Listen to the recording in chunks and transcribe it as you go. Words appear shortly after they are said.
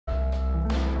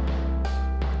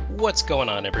What's going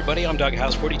on, everybody? I'm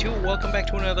Doghouse42. Welcome back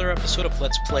to another episode of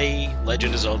Let's Play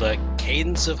Legend of Zelda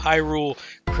Cadence of Hyrule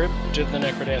Crypt of the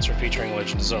Necrodancer featuring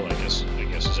Legend of Zelda, I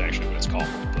guess is actually what it's called,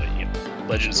 but you know,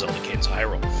 Legend of Zelda Cadence of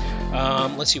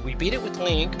Hyrule. Let's see, we beat it with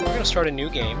Link. We're going to start a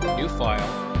new game, new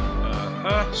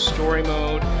file. Story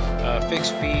mode,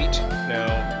 fixed beat, no,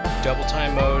 double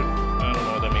time mode, I don't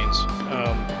know what that means.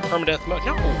 Permadeath mode,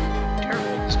 no, terrible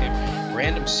at this game.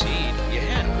 Random seed,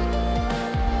 yeah.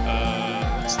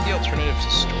 What's the alternative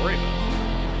to story mode?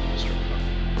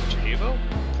 Octavo?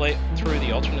 Play through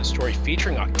the alternate story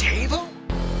featuring Octavo?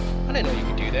 I didn't know you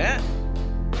could do that.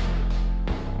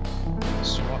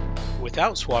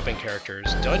 Without swapping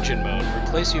characters, dungeon mode,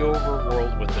 replace the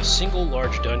overworld with a single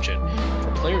large dungeon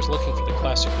for players looking for the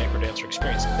classic Necrodancer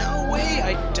experience. No way!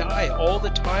 I die all the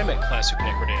time at classic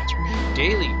Necrodancer.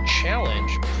 Daily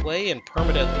challenge, play in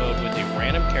permadeath mode with a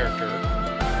random character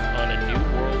on a new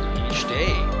world each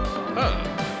day.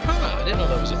 I didn't know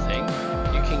that was a thing.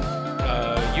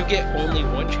 You get only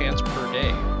one chance per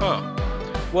day.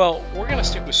 Well, we're gonna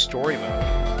stick with story mode.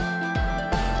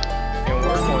 And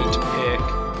we're going to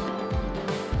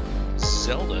pick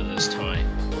Zelda this time.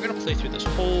 We're gonna play through this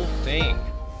whole thing.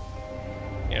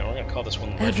 Yeah, we're gonna call this one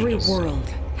Legend Every of world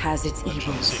Zelda. has its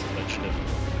evils. Legend of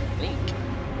Link.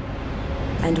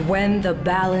 And when the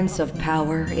balance of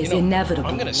power is inevitable.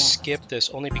 I'm gonna skip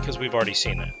this only because we've already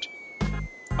seen that.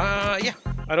 Yeah.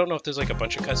 I don't know if there's like a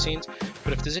bunch of cutscenes,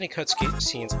 but if there's any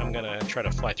cutscenes, I'm gonna try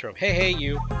to fly through them. Hey,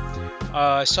 you.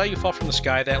 I saw you fall from the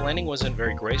sky. That landing wasn't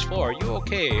very graceful. Are you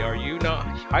okay? Are you not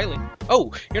Hylian?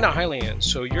 Oh, you're not Hylian,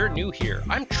 so you're new here.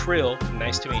 I'm Trill.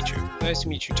 Nice to meet you. Nice to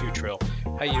meet you too, Trill.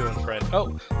 How you doing, friend?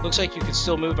 Oh, looks like you can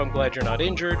still move. I'm glad you're not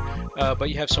injured, but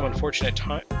you have some unfortunate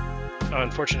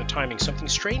timing. Something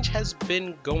strange has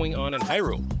been going on in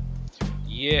Hyrule.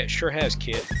 Yeah, it sure has,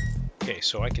 kid. Okay,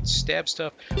 so I can stab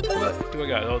stuff. What do I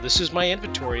got? Oh, this is my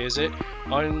inventory, is it?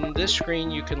 On this screen,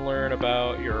 you can learn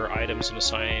about your items and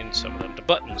assign some of them to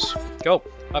buttons. Go,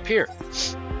 up here.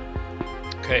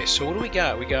 Okay, so what do we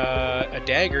got? We got a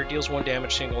dagger, deals 1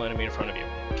 damage, single enemy in front of you.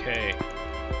 Okay.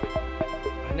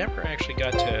 I never actually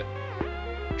got to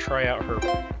try out her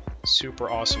super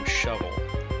awesome shovel.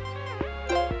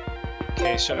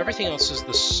 Okay, so everything else is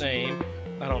the same.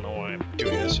 I don't know why I'm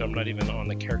doing this. I'm not even on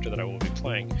the character that I will be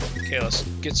playing. Okay, let's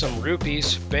get some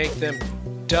rupees, bake them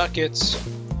ducats,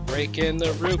 break in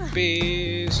the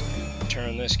rupees,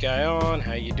 turn this guy on.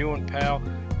 How you doing, pal?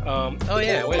 Oh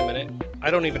yeah, wait a minute.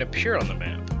 I don't even appear on the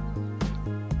map.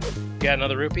 Got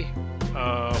another rupee?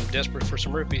 Desperate for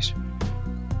some rupees.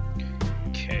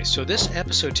 Okay, so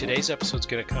today's episode's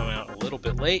gonna come out a little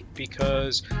bit late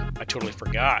because I totally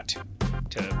forgot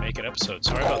to make an episode.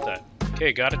 Sorry about that.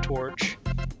 Okay, got a torch.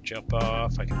 Jump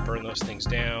off. I can burn those things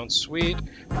down. Sweet.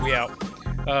 We out.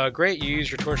 Great, you used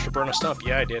your torch to burn a stump.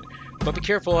 Yeah, I did. But be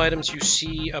careful, items you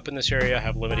see up in this area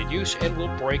have limited use and will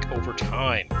break over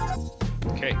time.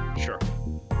 Okay, sure.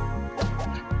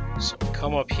 So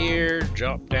come up here,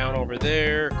 jump down over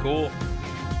there. Cool.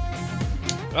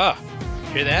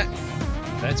 Hear that?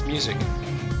 That's music.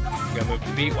 You gotta move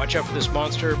the beat, watch out for this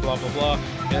monster, blah blah blah.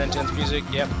 And intense music,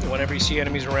 yep. Whenever you see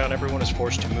enemies around, everyone is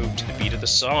forced to move to the beat of the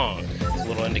song. There's a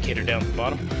little indicator down at the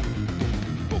bottom.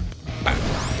 Boop, bow,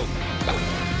 boop, bow,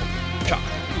 boop, chop,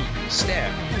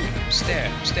 stab,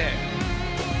 stab, stab.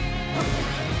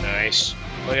 Nice.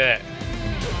 Look at that.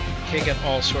 Kicking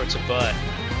all sorts of butt.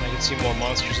 I can see more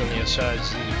monsters on the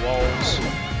sides of these walls.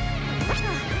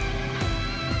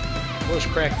 Well, there's a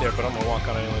crack there, but I'm gonna walk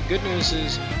on it anyway.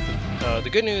 The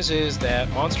good news is that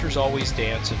monsters always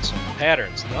dance in simple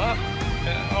patterns. Not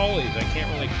always. I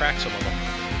can't really crack some of them.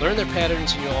 Learn their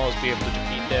patterns and you'll always be able to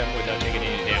defeat them without taking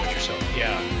any damage yourself.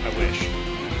 Yeah, I wish.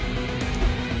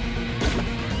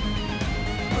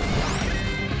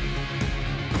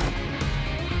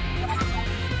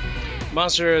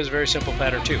 Monster has a very simple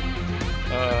pattern too.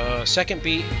 Second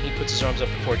beat, he puts his arms up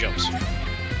before he jumps.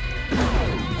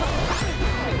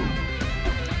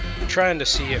 I'm trying to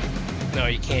see if... No,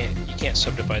 you can't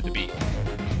subdivide the beat.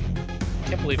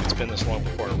 Can't believe it's been this long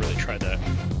before I really tried that.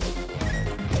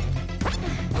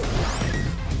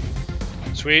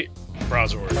 Sweet.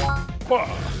 Broadsword. Whoa.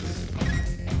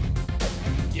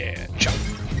 Yeah, chop.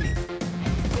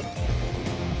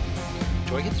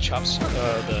 Do I get the chop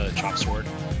sword?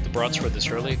 The broadsword this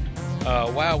early?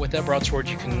 Wow, with that broadsword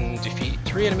you can defeat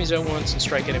 3 enemies at once and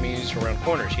strike enemies around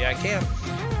corners. Yeah, I can.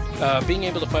 Being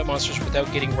able to fight monsters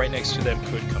without getting right next to them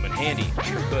could come in handy.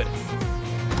 Sure could.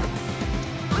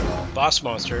 Boss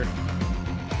monster.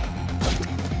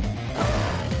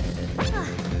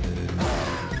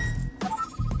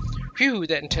 Phew,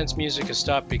 that intense music has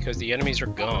stopped because the enemies are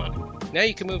gone. Now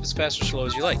you can move as fast or slow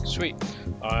as you like. Sweet.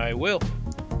 I will.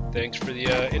 Thanks for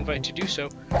the invite to do so.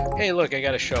 Hey, look, I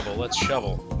got a shovel. Let's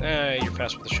shovel. You're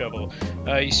fast with the shovel.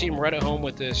 You seem right at home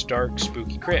with this dark,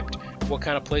 spooky crypt. What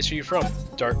kind of place are you from?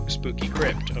 Dark, spooky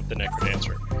crypt of the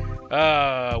Necrodancer.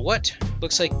 What?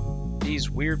 Looks like these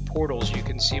weird portals. You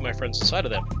can see my friends inside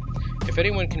of them. If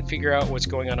anyone can figure out what's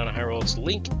going on Hyrule, it's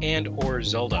Link and or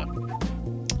Zelda.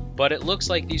 But it looks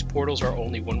like these portals are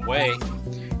only one way.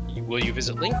 Will you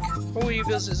visit Link or will you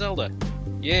visit Zelda?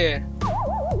 Yeah.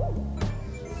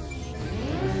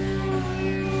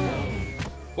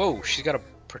 Whoa, she's got a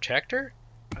protector?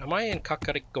 Am I in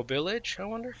Kakariko Village, I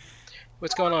wonder?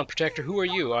 What's going on, Protector? Who are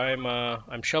you?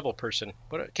 I'm Shovel Person.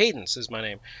 Cadence is my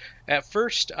name. At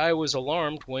first, I was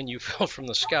alarmed when you fell from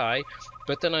the sky,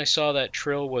 but then I saw that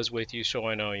Trill was with you, so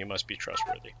I know you must be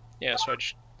trustworthy. Yeah, so I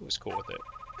just was cool with it.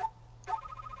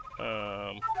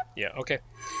 Yeah, okay.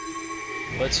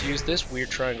 Let's use this weird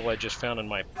triangle I just found in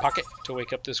my pocket to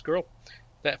wake up this girl.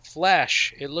 That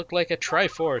flash, it looked like a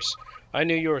Triforce. I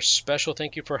knew you were special.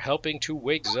 Thank you for helping to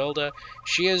wake Zelda.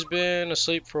 She has been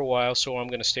asleep for a while, so I'm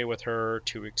going to stay with her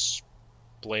to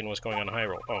explain what's going on in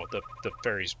Hyrule. Oh, the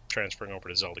fairy's transferring over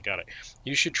to Zelda. Got it.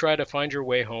 You should try to find your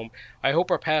way home. I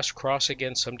hope our paths cross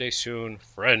again someday soon.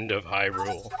 Friend of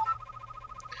Hyrule.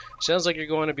 Sounds like you're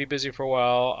going to be busy for a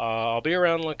while. I'll be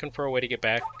around looking for a way to get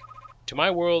back to my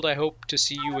world. I hope to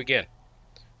see you again.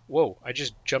 Whoa, I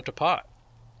just jumped a pot.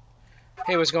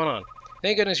 Hey, what's going on?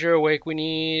 Thank goodness you're awake. We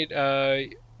need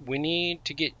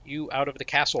to get you out of the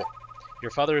castle.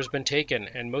 Your father has been taken,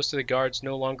 and most of the guards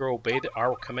no longer obey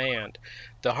our command.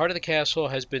 The heart of the castle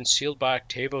has been sealed by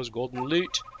Octavo's golden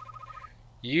lute.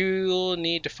 You'll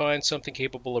need to find something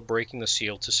capable of breaking the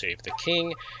seal to save the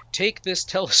king. Take this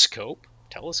telescope.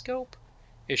 Telescope?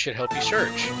 It should help you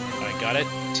search. I got it.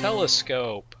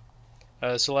 Telescope.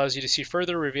 This allows you to see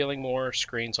further, revealing more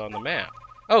screens on the map.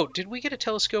 Oh, did we get a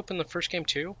telescope in the first game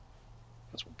too?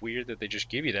 That's weird that they just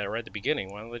give you that right at the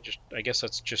beginning. Why don't they just... I guess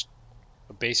that's just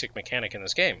a basic mechanic in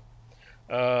this game.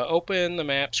 Open the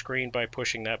map screen by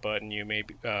pushing that button. You may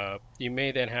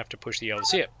then have to push the L to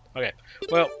see it. Okay.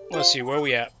 Well, let's see. Where are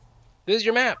we at? This is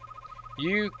your map.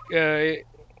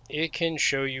 It can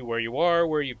show you where you are,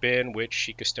 where you've been, which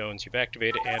Sheikah stones you've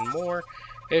activated, and more.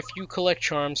 If you collect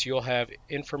charms, you'll have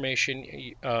information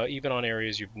even on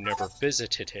areas you've never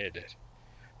visited.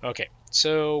 Okay,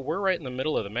 so we're right in the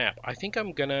middle of the map. I think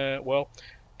I'm gonna, well,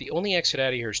 the only exit out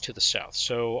of here is to the south,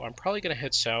 so I'm probably gonna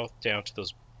head south down to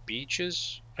those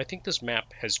beaches. I think this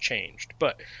map has changed,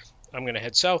 but I'm gonna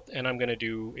head south and I'm gonna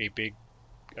do a big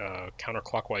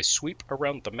counterclockwise sweep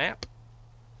around the map.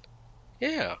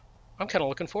 Yeah, I'm kind of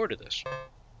looking forward to this.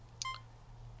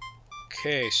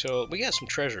 Okay, so we got some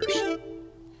treasures.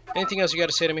 Anything else you got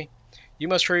to say to me? You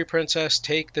must hurry, princess.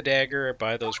 Take the dagger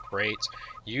by those crates.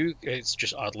 It's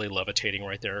just oddly levitating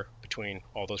right there between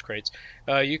all those crates.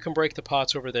 You can break the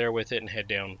pots over there with it and head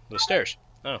down the stairs.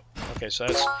 Oh, okay, so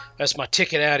that's my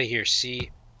ticket out of here,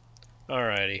 see?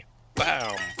 Alrighty.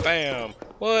 Bam, bam.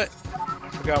 What? I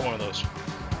forgot one of those.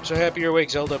 So happy you're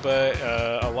awake, Zelda, but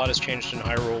a lot has changed in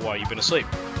Hyrule while you've been asleep.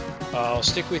 I'll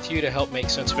stick with you to help make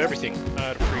sense of everything.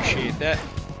 I'd appreciate that.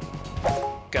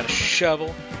 Got a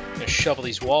shovel. I'm gonna shovel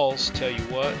these walls, tell you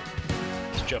what.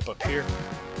 Let's jump up here.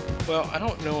 Well, I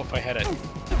don't know if I had a...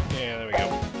 Yeah, there we go.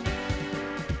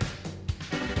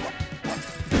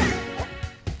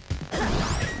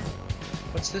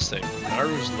 What's this thing?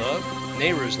 Nehru's Love?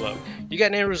 Nehru's Love. You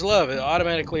got Nehru's Love. It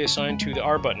automatically assigned to the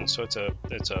R button, so it's a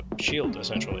shield,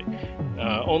 essentially.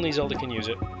 Only Zelda can use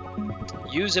it.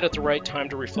 Use it at the right time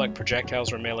to reflect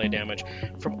projectiles or melee damage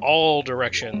from all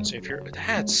directions.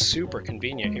 That's super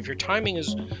convenient. If your timing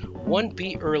is one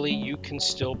beat early, you can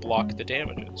still block the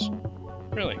damages.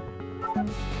 Really.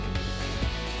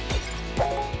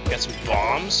 Got some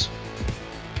bombs.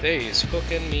 They's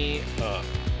hooking me up.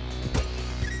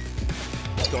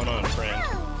 What's going on, friend?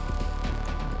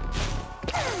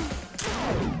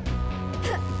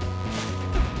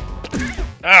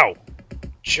 Ow!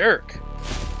 Jerk!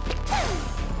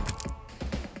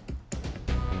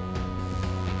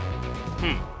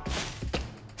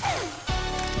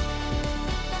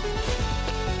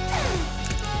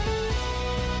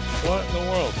 What in the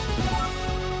world?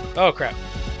 Oh, crap.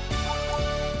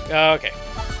 Okay.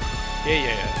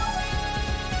 Yeah.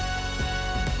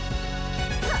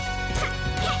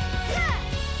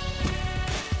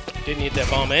 Didn't need that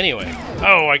bomb anyway.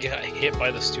 Oh, I got hit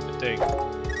by the stupid thing.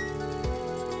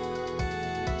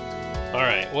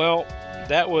 Alright, well,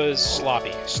 that was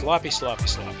sloppy. Sloppy.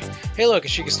 Hey, look, a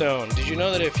Sheikah stone. Did you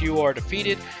know that if you are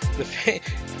defeated,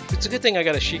 it's a good thing I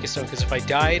got a Sheikah stone, because if I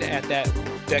died at that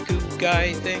Deku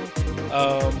guy thing,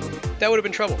 that would have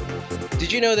been trouble.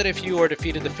 Did you know that if you are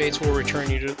defeated, the Fates will return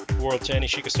you to the world to any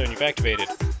Sheikah Stone you've activated?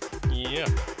 Yeah,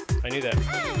 I knew that.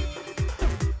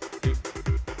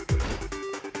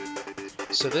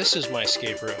 So this is my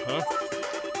escape route,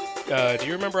 huh? Do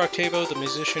you remember Octavo, the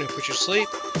musician who put you to sleep?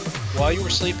 While you were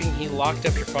sleeping, he locked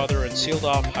up your father and sealed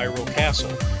off Hyrule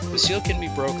Castle. The seal can be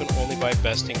broken only by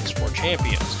besting his 4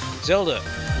 champions. Zelda,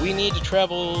 we need to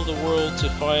travel the world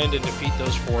to find and defeat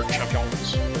those 4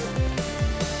 champions.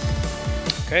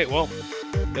 Okay, well,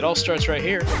 it all starts right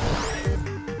here.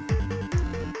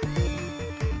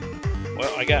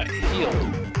 Well, I got healed.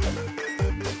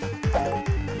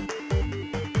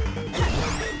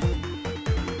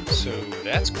 So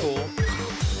that's cool.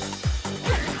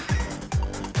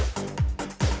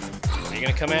 Are you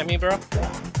gonna come at me, bro?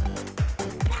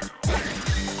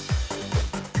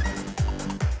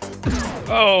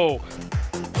 Oh!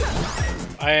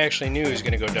 I actually knew he was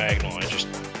gonna go diagonal. I just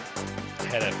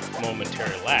had a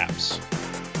momentary lapse.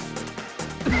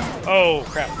 Oh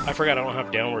crap! I forgot I don't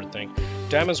have downward thing.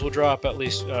 Diamonds will drop at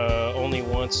least only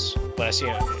once. Last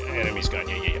enemy's gone.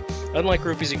 Yeah. Unlike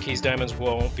rupees and keys, diamonds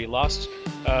won't be lost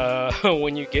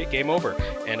when you get game over.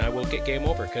 And I will get game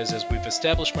over because, as we've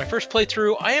established my first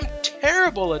playthrough, I am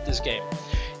terrible at this game.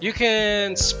 You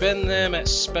can spend them at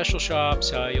special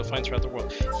shops you'll find throughout the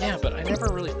world. Yeah, but I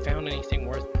never really found anything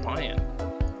worth buying.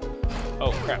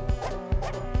 Oh crap.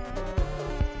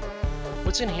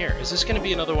 What's in here? Is this going to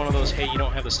be another one of those, hey, you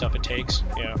don't have the stuff it takes?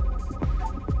 Yeah.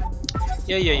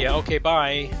 Yeah. Okay,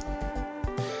 bye.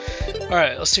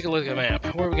 Alright, let's take a look at the map.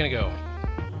 Where are we going to go?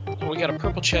 Well, we got a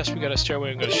purple chest, we got a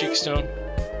stairway, we got a Sheikah Stone.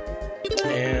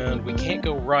 And we can't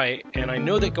go right, and I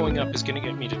know that going up is going to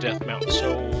get me to Death Mountain,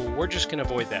 so we're just going to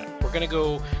avoid that. We're going to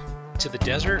go to the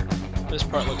desert. This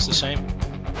part looks the same.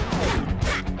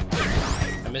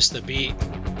 I missed the beat.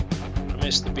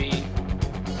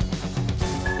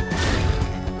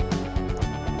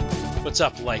 What's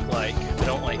up, like? I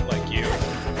don't like you.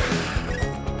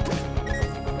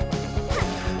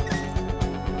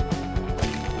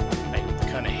 I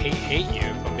kind of hate you,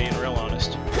 if I'm being real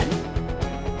honest.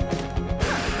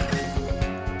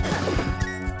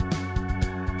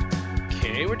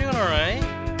 Okay, we're doing alright.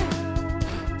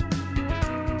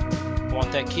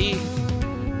 Want that key?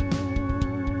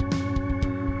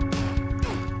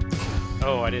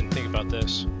 Oh, I didn't think about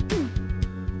this.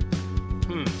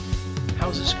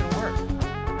 How's this gonna work?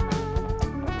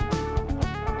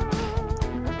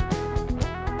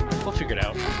 We'll figure it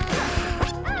out.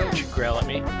 Don't you growl at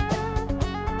me.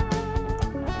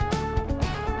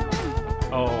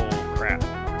 Oh, crap.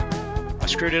 I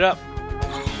screwed it up.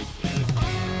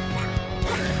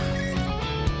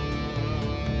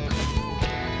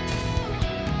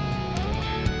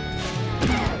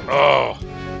 Oh,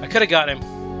 I could have got him.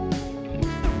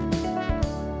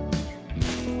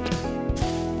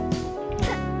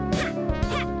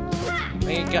 I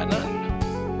ain't got nothing.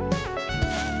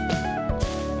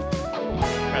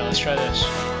 Alright, let's try this.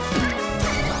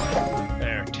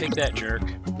 There, take that, jerk.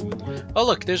 Oh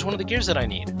look, there's one of the gears that I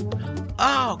need.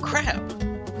 Oh, crap!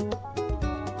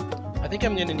 I think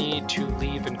I'm gonna need to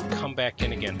leave and come back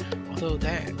in again. Although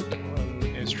that one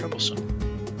is troublesome.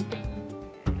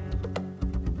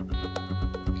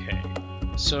 Okay,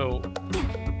 so...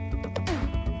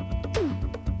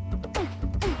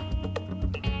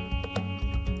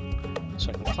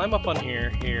 climb up on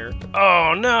here.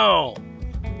 Oh no!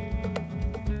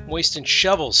 I'm wasting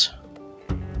shovels.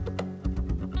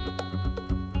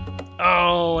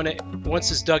 Oh, and once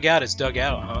it's dug out,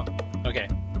 huh? Okay.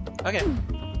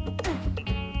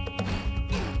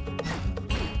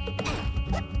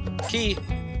 Key!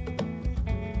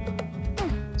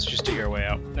 Let's just dig our way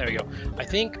out. There we go. I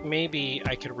think maybe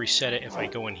I could reset it if I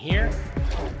go in here,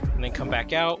 and then come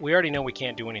back out. We already know we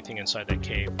can't do anything inside that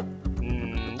cave.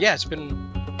 Yeah, it's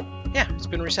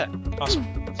been reset. Awesome.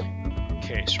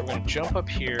 Okay, so we're going to jump up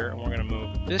here, and we're going to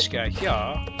move this guy here.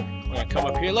 We're going to come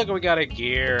up here. Look, we got a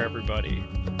gear, everybody.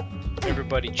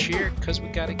 Everybody cheer, because we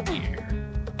got a gear.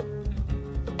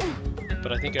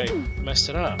 But I think I messed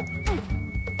it up.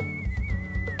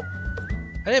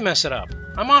 I didn't mess it up.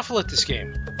 I'm awful at this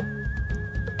game.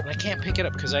 And I can't pick it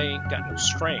up because I ain't got no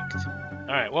strength.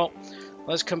 Alright, well,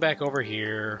 let's come back over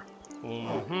here.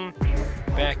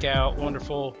 Back out.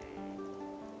 Wonderful.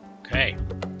 Okay.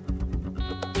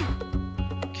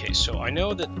 Okay, so I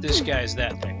know that this guy is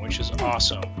that thing, which is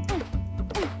awesome.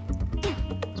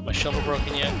 Is my shovel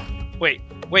broken yet? Wait.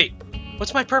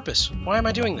 What's my purpose? Why am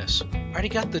I doing this? I already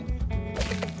got the...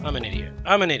 I'm an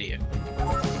idiot.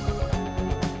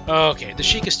 Okay, the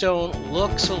Sheikah Stone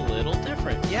looks a little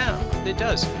different. Yeah, it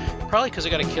does. Probably because I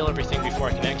gotta kill everything before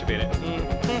I can activate it.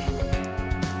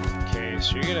 Okay,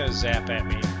 so you're gonna zap at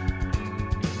me.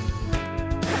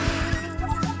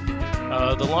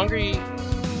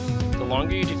 The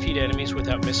longer you defeat enemies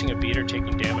without missing a beat or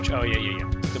taking damage. Oh, yeah.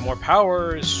 The more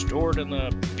power is stored in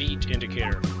the beat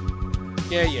indicator.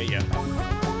 Yeah.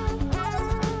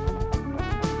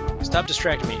 Stop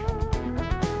distracting me.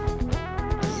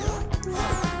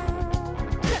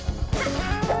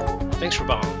 Thanks for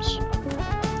bombs.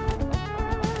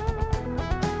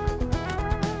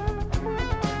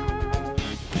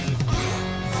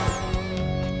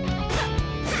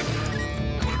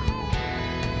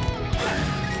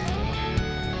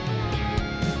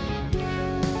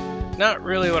 Not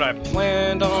really what I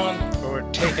planned on, but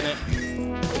we're taking it.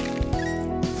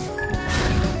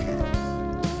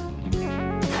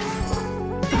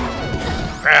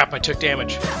 Crap, I took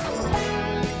damage.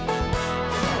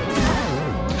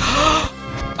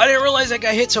 I didn't realize that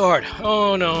guy hit so hard.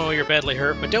 Oh no, you're badly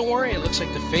hurt, but don't worry, it looks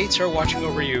like the fates are watching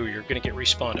over you. You're gonna get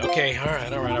respawned. Okay,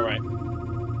 alright.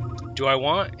 Do I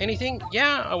want anything?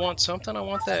 Yeah, I want something. I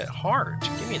want that heart.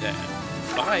 Give me that.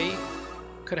 Bye.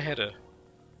 Could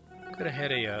have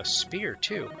had a spear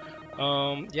too.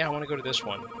 Yeah, I want to go to this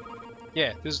one.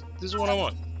 Yeah, this is what I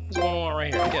want. This is what I want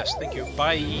right here. Yes, thank you.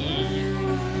 Bye.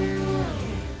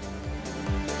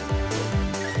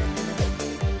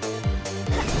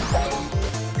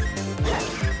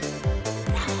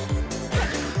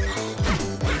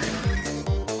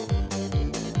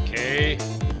 Okay.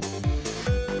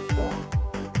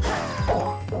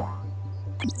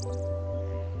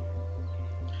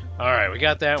 Alright, we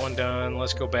got that one done.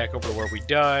 Let's go back over to where we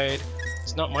died.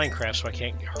 It's not Minecraft, so I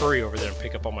can't hurry over there and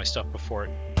pick up all my stuff before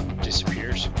it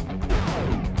disappears.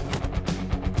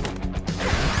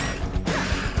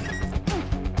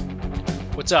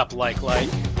 What's up, like?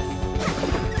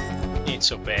 Ain't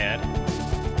so bad.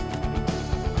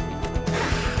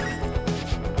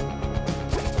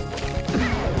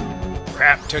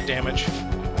 Crap, took damage.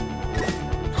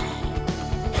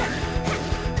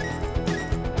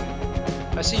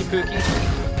 I see you, Pookie.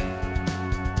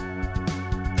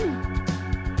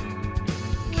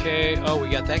 Okay. Oh, we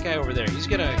got that guy over there. He's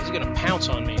gonna pounce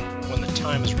on me when the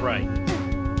time is right.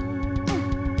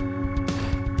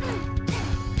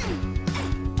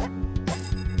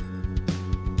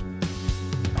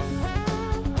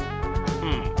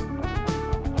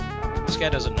 This guy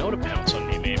doesn't know to pounce on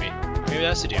me. Maybe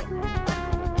that's the deal.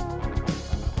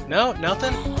 No,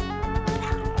 nothing.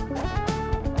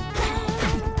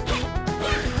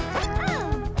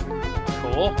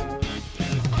 Cool.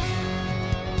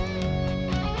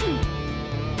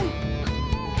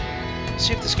 Let's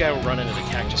see if this guy will run into the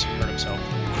cactus and hurt himself.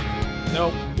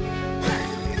 Nope.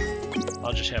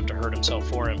 I'll just have to hurt himself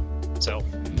for himself.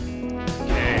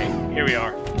 Okay, here we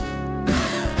are.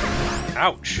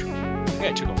 Ouch. That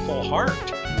guy took a full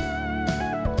heart.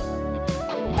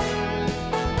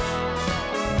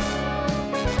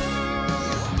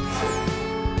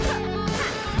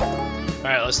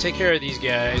 Alright, let's take care of these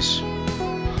guys.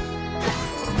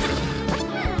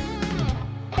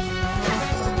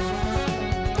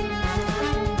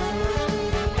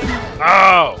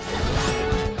 Oh!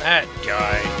 That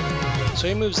guy. So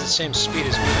he moves the same speed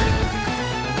as me.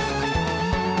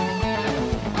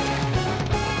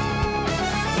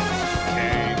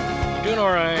 Okay. We're doing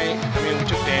alright. I mean, we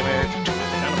took damage. We took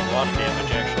kind of a lot of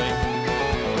damage, actually.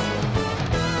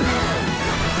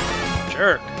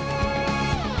 Jerk.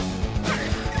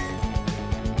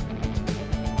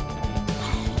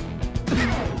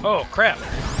 Oh, crap.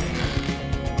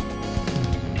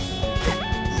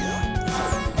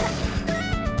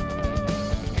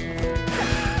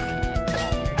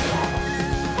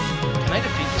 Can I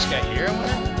defeat this guy here, I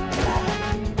wonder?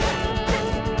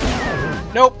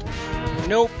 Nope.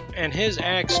 Nope. And his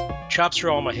axe chops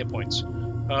through all my hit points.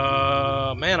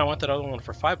 Man, I want that other one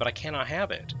for 5, but I cannot have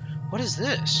it. What is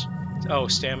this? Oh,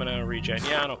 stamina regen.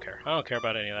 Yeah, I don't care. I don't care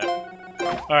about any of that.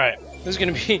 Alright, this is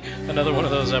going to be another one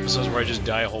of those episodes where I just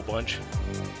die a whole bunch.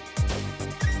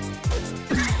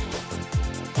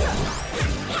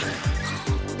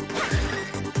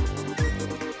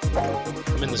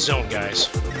 I'm in the zone, guys.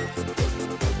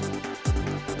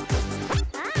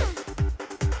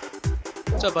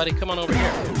 What's up, buddy? Come on over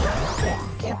here.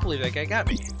 Can't believe that guy got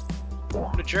me.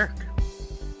 What a jerk.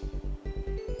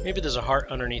 Maybe there's a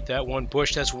heart underneath that one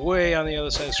bush that's way on the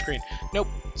other side of the screen. Nope,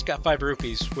 it's got 5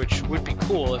 rupees, which would be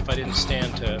cool if I didn't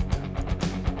stand to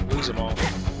lose them all.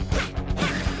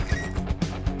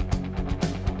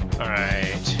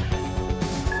 Alright.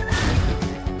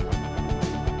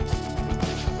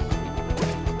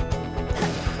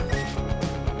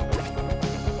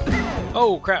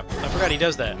 Oh, crap. I forgot he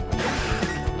does that.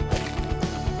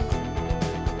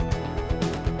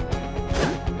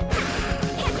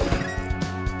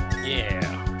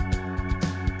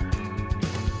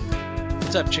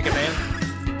 What's up, chicken man?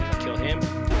 I'll kill him.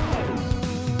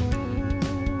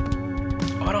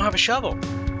 Oh, I don't have a shovel.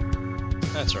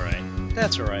 That's alright.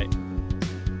 That's alright.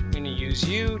 I'm gonna use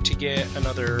you to get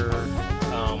another,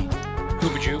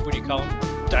 Hoobajoob, what do you call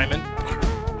him? Diamond.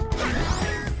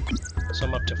 So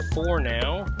I'm up to 4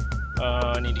 now.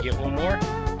 I need to get one more.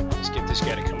 Let's get this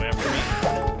guy to come after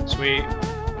me. Sweet.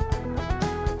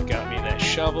 Got me that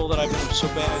shovel that I've been so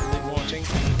badly wanting.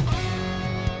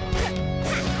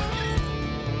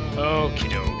 Okie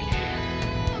dokie.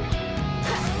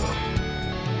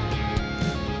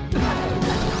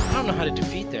 I don't know how to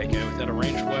defeat that guy without a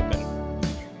ranged weapon.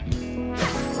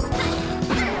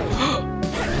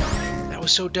 That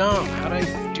was so dumb. How'd I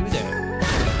do that?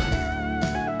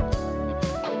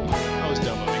 That was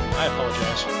dumb of me. I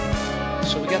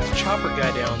apologize. So we got the chopper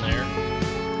guy down there.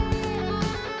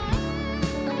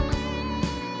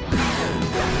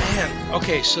 Man,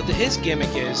 okay, so his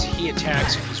gimmick is he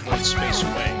attacks if he's one space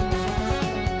away.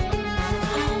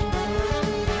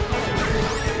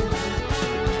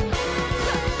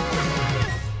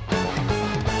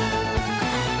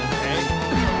 Okay.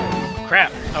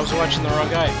 Crap, I was watching the wrong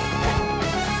guy.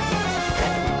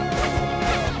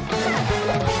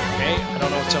 Okay, I don't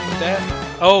know what's up with that.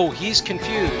 Oh, he's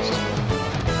confused.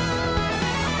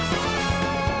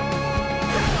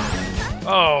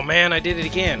 Oh man, I did it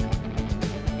again.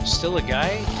 Still a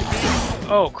guy?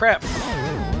 Oh crap.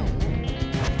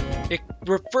 It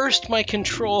reversed my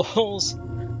controls.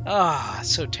 Ah,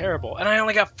 so terrible. And I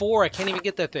only got 4. I can't even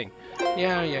get that thing.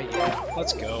 Yeah.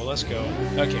 Let's go, let's go.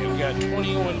 Okay, we got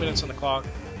 21 minutes on the clock.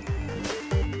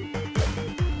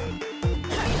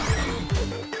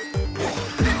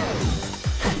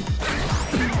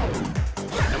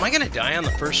 Am I gonna die on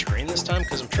the first screen this time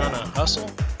because I'm trying to hustle?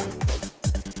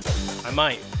 I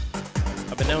might.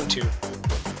 I've been known to.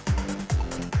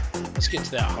 Let's get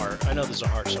to that heart. I know there's a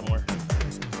heart somewhere.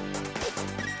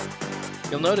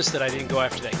 You'll notice that I didn't go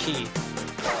after that key.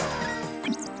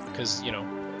 Because, you know,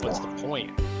 what's the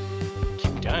point?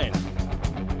 Keep dying.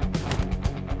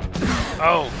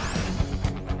 Oh!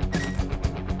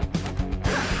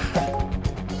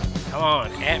 Come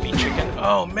on, at me, chicken.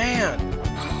 Oh, man!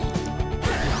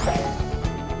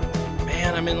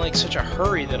 Man, I'm in, like, such a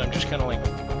hurry that I'm just kind of, like,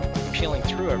 peeling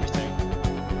through everything.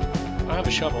 I don't have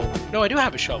a shovel. No, I do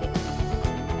have a shovel.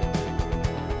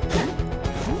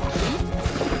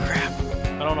 Crap.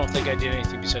 I don't know if that guy did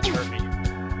anything besides hurt me.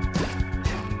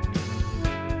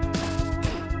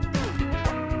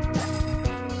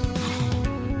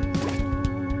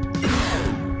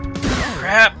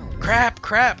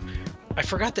 Crap. I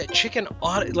forgot that chicken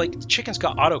chicken's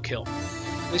got auto kill.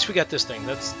 At least we got this thing.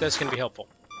 That's gonna be helpful.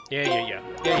 Yeah.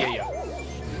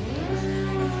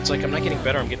 It's like I'm not getting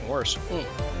better, I'm getting worse.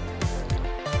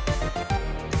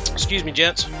 Excuse me,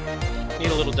 gents.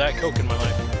 Need a little Diet Coke in my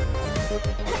life.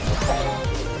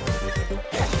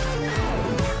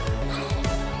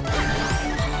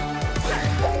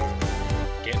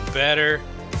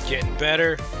 Getting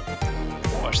better.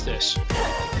 Watch this.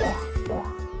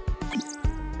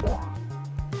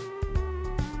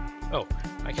 Oh,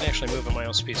 I can actually move at my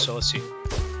own speed, so let's see.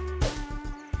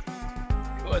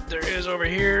 What there is over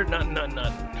here? None.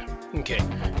 Okay.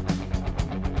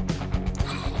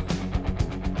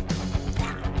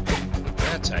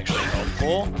 That's actually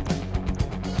helpful.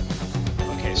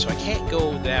 Okay, so I can't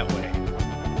go that way.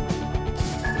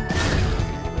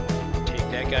 Take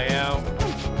that guy out.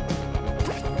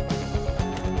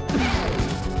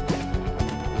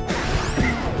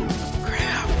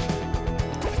 Crap.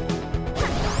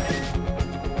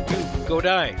 Dude, go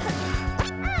die.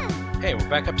 Hey, we're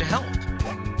back up to health.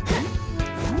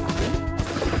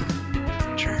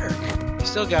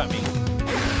 Still got me.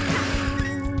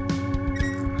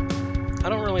 I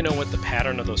don't really know what the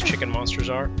pattern of those chicken monsters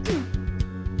are,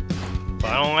 but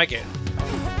I don't like it.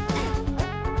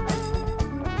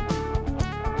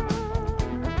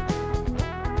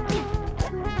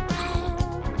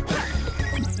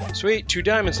 Sweet, 2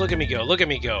 diamonds. Look at me go. Look at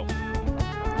me go.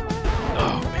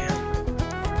 Oh, man.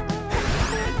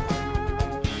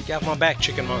 Get off my back,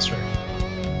 chicken monster.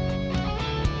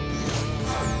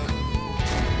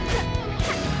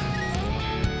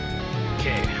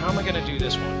 Okay, how am I going to do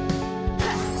this one?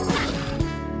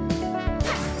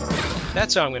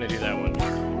 That's how I'm going to do that one.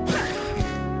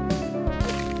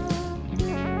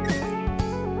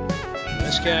 And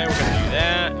this guy, we're going to do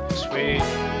that. Sweet.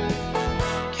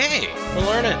 Okay, we're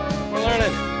learning. We're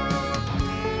learning.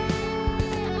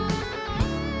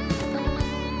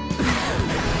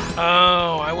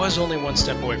 Oh, I was only 1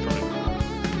 step away from it.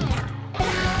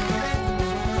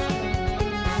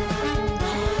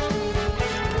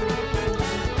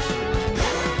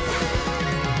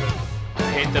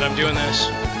 hate that I'm doing this.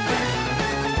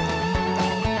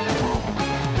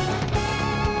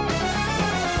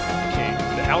 Okay,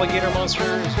 the alligator monster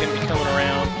is going to be coming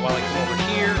around while I come over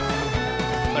here.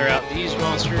 Clear out these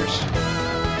monsters.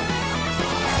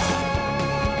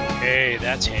 Okay,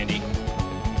 that's handy.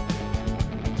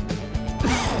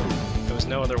 There was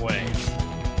no other way.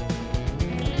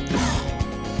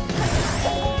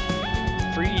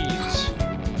 Freeze.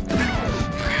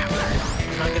 Crap.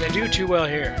 I'm not going to do too well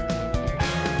here.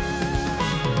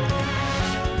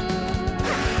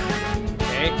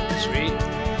 Okay, sweet.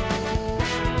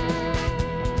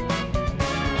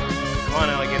 Come on,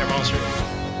 alligator monster.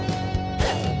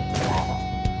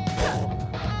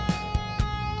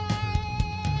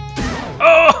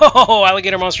 Oh,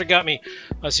 alligator monster got me.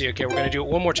 Let's see. Okay, we're going to do it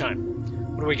one more time.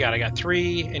 What do we got? I got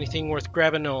 3. Anything worth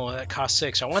grabbing? No, that costs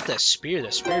 6. I want that spear.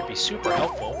 That spear would be super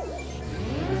helpful.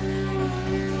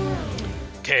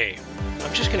 Okay,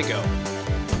 I'm just going to go.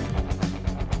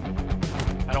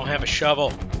 I don't have a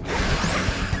shovel.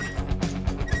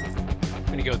 I'm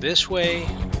going to go this way.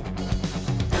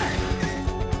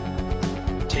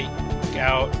 Take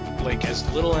out like as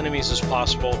little enemies as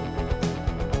possible.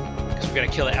 Because we've got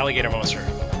to kill the alligator monster.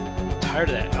 I'm tired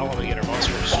of that alligator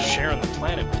monster just sharing the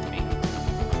planet with me.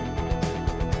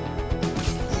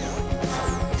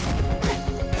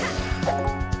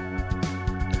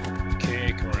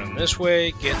 Okay, come around this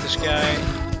way, get this guy.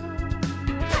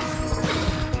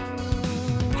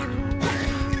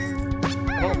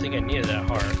 I don't think I needed that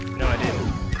heart. No, I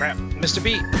didn't. Crap, missed a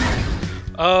beat.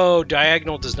 Oh,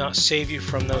 diagonal does not save you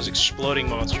from those exploding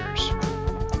monsters.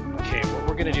 Okay, what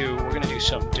we're gonna do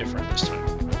something different this time.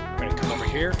 We're gonna come over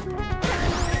here.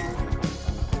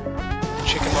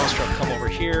 Chicken monster will come over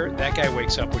here. That guy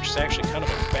wakes up, which is actually kind of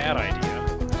a bad idea.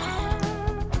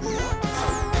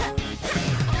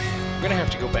 We're gonna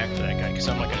have to go back for that guy because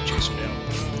I'm not gonna chase him down.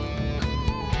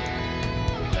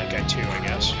 That guy too, I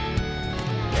guess.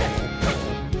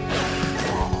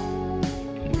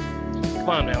 Come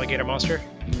on, alligator monster.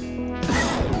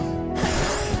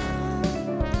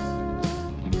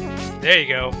 There you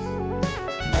go.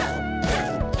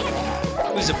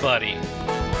 Who's a buddy?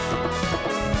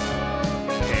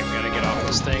 Okay, we gotta get off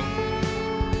this thing.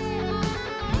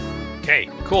 Okay,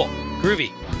 cool.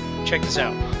 Groovy. Check this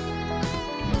out.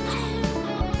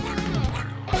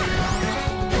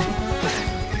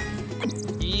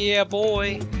 Yeah,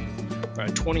 boy. We're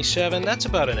at 27. That's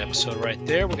about an episode right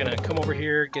there. We're gonna come over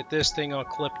here, get this thing all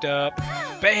clipped up.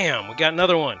 Bam! We got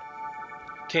another one.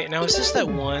 Okay, now is this that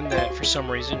one that for some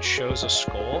reason shows a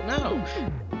skull? No.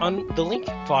 On the link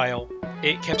file,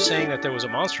 it kept saying that there was a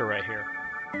monster right here.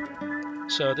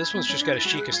 So this one's just got a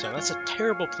Sheikah stone. That's a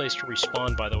terrible place to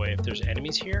respawn, by the way, if there's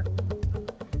enemies here.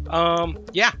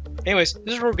 Yeah. Anyways,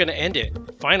 this is where we're going to end it.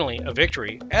 Finally, a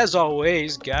victory. As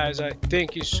always, guys, I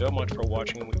thank you so much for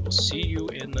watching, and we will see you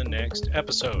in the next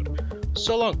episode.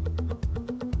 So long.